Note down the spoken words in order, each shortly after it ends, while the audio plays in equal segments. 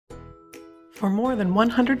For more than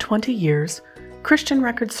 120 years, Christian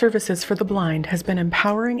Record Services for the Blind has been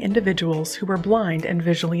empowering individuals who are blind and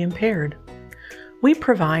visually impaired. We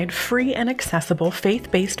provide free and accessible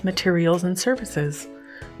faith-based materials and services.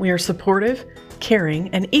 We are supportive,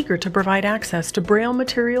 caring, and eager to provide access to Braille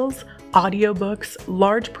materials, audiobooks,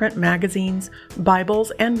 large print magazines,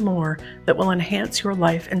 Bibles, and more that will enhance your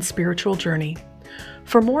life and spiritual journey.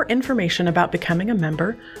 For more information about becoming a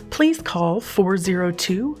member, please call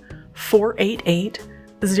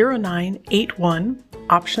 402-488-0981,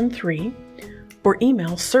 option 3, or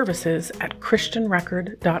email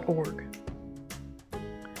services@christianrecord.org.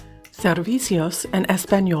 Servicios en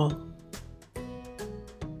Español.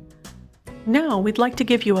 Now we'd like to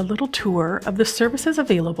give you a little tour of the services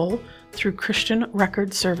available through Christian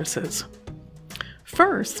Record Services.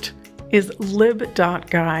 First is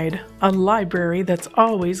lib.guide, a library that's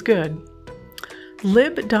always good.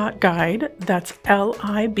 Lib.guide, that's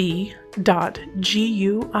lib.guide,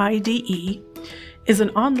 is an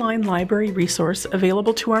online library resource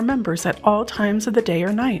available to our members at all times of the day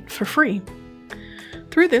or night for free.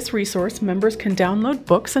 Through this resource, members can download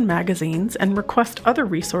books and magazines and request other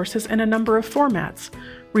resources in a number of formats: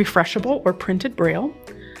 refreshable or printed Braille,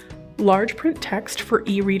 large print text for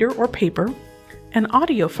e-reader or paper, and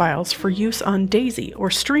audio files for use on Daisy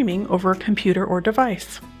or streaming over a computer or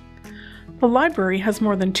device. The library has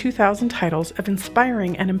more than 2,000 titles of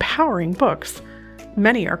inspiring and empowering books.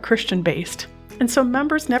 Many are Christian-based, and so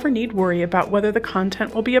members never need worry about whether the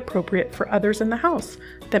content will be appropriate for others in the house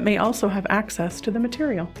that may also have access to the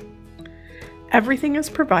material. Everything is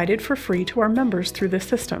provided for free to our members through this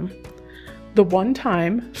system. The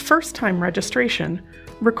one-time, first-time registration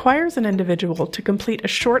requires an individual to complete a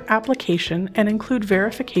short application and include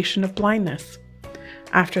verification of blindness.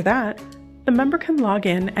 After that, the member can log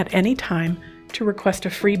in at any time to request a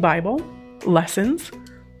free Bible, lessons,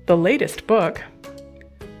 the latest book,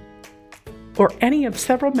 or any of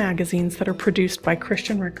several magazines that are produced by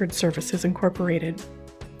Christian Record Services Incorporated.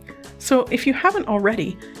 So if you haven't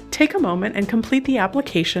already, take a moment and complete the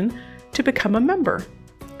application to become a member.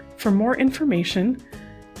 For more information,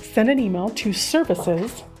 send an email to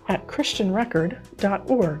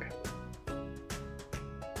services@christianrecord.org.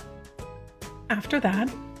 After that,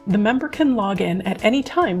 the member can log in at any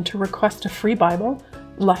time to request a free Bible,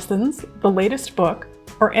 lessons, the latest book,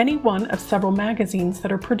 or any one of several magazines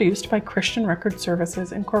that are produced by Christian Record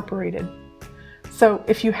Services Incorporated. So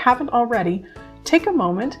if you haven't already, take a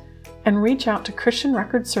moment and reach out to Christian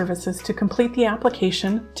Record Services to complete the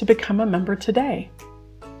application to become a member today.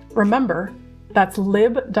 Remember, that's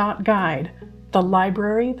lib.guide, the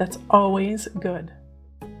library that's always good.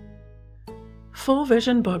 Full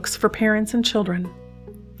Vision Books for Parents and Children.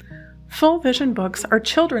 Full Vision books are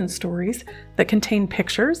children's stories that contain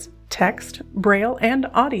pictures, text, Braille, and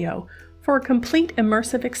audio for a complete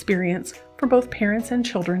immersive experience for both parents and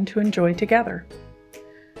children to enjoy together.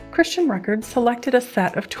 Christian Record selected a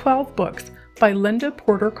set of 12 books by Linda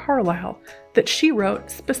Porter Carlisle that she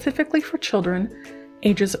wrote specifically for children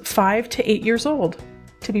ages 5 to 8 years old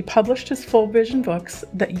to be published as Full Vision books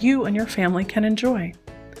that you and your family can enjoy.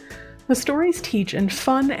 The stories teach in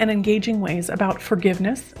fun and engaging ways about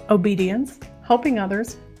forgiveness, obedience, helping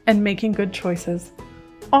others, and making good choices,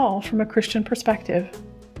 all from a Christian perspective.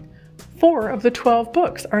 4 of the 12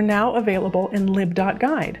 books are now available in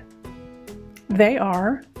lib.guide. They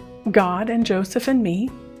are God and Joseph and Me,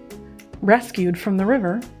 Rescued from the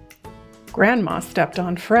River, Grandma Stepped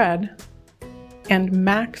on Fred, and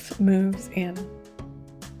Max Moves In.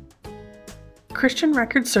 Christian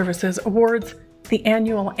Record Services awards the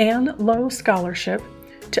annual Ann Lowe Scholarship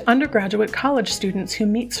to undergraduate college students who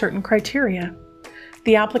meet certain criteria.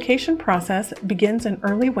 The application process begins in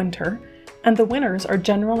early winter, and the winners are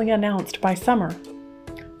generally announced by summer.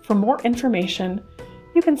 For more information,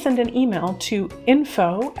 you can send an email to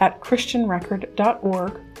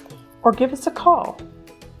info@christianrecord.org or give us a call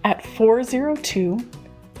at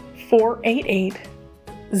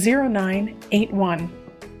 402-488-0981.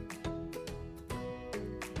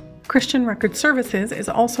 Christian Record Services is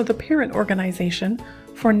also the parent organization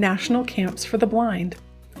for National Camps for the Blind.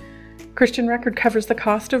 Christian Record covers the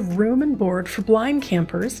cost of room and board for blind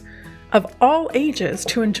campers of all ages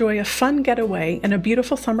to enjoy a fun getaway in a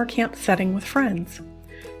beautiful summer camp setting with friends.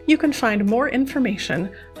 You can find more information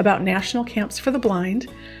about National Camps for the Blind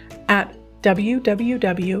at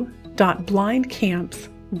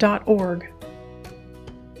www.blindcamps.org.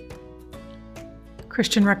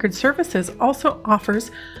 Christian Record Services also offers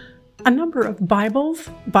a number of Bibles,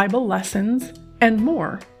 Bible lessons, and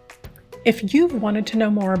more. If you've wanted to know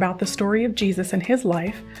more about the story of Jesus and his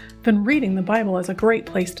life, then reading the Bible is a great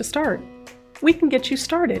place to start. we can get you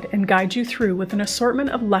started and guide you through with an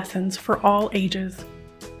assortment of lessons for all ages.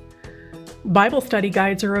 Bible study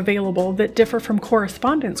guides are available that differ from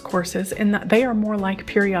correspondence courses in that they are more like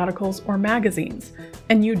periodicals or magazines,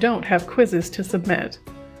 and you don't have quizzes to submit.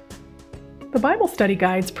 The Bible study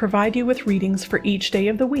guides provide you with readings for each day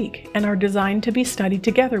of the week and are designed to be studied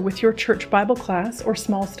together with your church Bible class or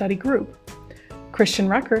small study group. Christian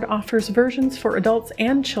Record offers versions for adults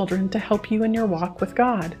and children to help you in your walk with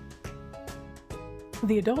God.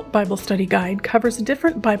 The Adult Bible Study Guide covers a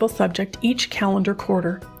different Bible subject each calendar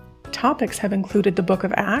quarter. Topics have included the Book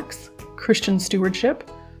of Acts, Christian stewardship,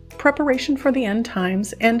 preparation for the end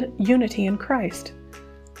times, and unity in Christ.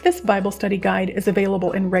 This Bible study guide is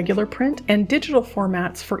available in regular print and digital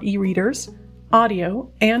formats for e-readers,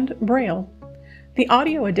 audio, and Braille. The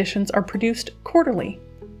audio editions are produced quarterly,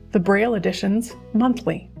 the Braille editions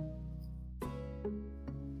monthly.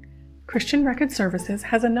 Christian Record Services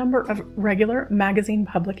has a number of regular magazine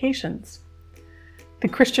publications. The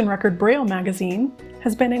Christian Record Braille magazine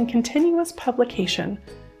has been in continuous publication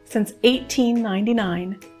since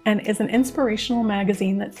 1899 and is an inspirational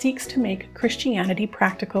magazine that seeks to make Christianity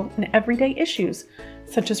practical in everyday issues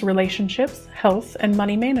such as relationships, health, and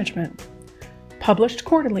money management. Published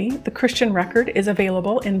quarterly, the Christian Record is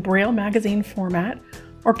available in Braille magazine format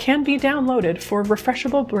or can be downloaded for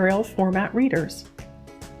refreshable Braille format readers.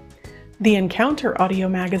 The Encounter audio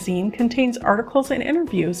magazine contains articles and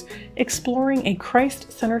interviews exploring a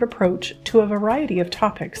Christ-centered approach to a variety of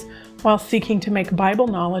topics while seeking to make Bible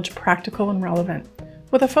knowledge practical and relevant,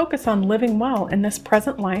 with a focus on living well in this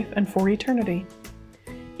present life and for eternity.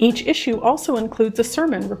 Each issue also includes a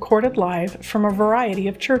sermon recorded live from a variety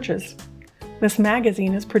of churches. This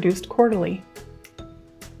magazine is produced quarterly.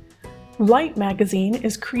 Light magazine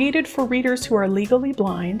is created for readers who are legally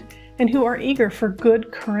blind and who are eager for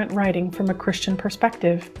good current writing from a Christian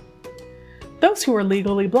perspective. Those who are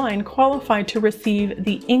legally blind qualify to receive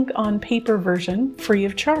the ink-on-paper version free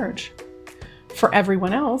of charge. For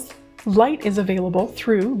everyone else, Light is available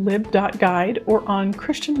through lib.guide or on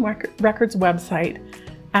Christian Record's website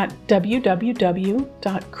at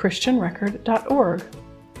www.christianrecord.org.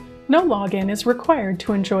 No login is required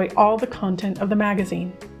to enjoy all the content of the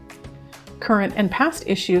magazine. Current and past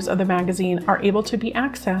issues of the magazine are able to be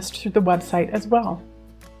accessed through the website as well.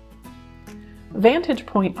 Vantage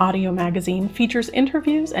Point Audio Magazine features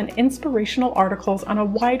interviews and inspirational articles on a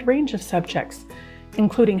wide range of subjects,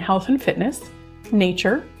 including health and fitness,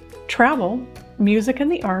 nature, travel, music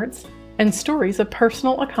and the arts, and stories of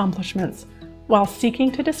personal accomplishments, while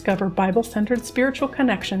seeking to discover Bible-centered spiritual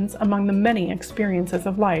connections among the many experiences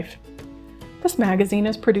of life. This magazine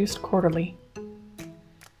is produced quarterly.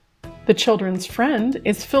 The Children's Friend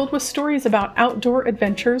is filled with stories about outdoor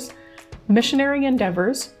adventures, missionary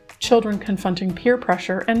endeavors, children confronting peer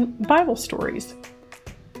pressure, and Bible stories.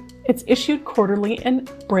 It's issued quarterly in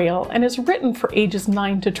Braille and is written for ages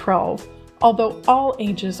 9 to 12, although all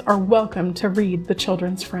ages are welcome to read The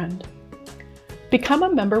Children's Friend. Become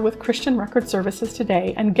a member with Christian Record Services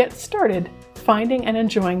today and get started finding and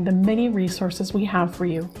enjoying the many resources we have for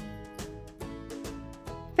you.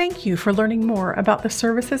 Thank you for learning more about the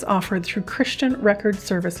services offered through Christian Record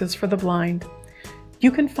Services for the Blind. You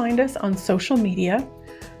can find us on social media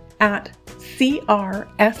at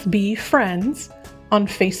CRSB Friends on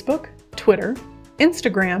Facebook, Twitter,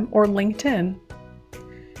 Instagram, or LinkedIn.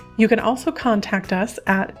 You can also contact us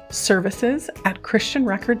at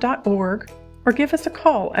services@christianrecord.org or give us a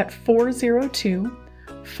call at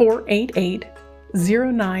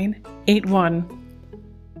 402-488-0981.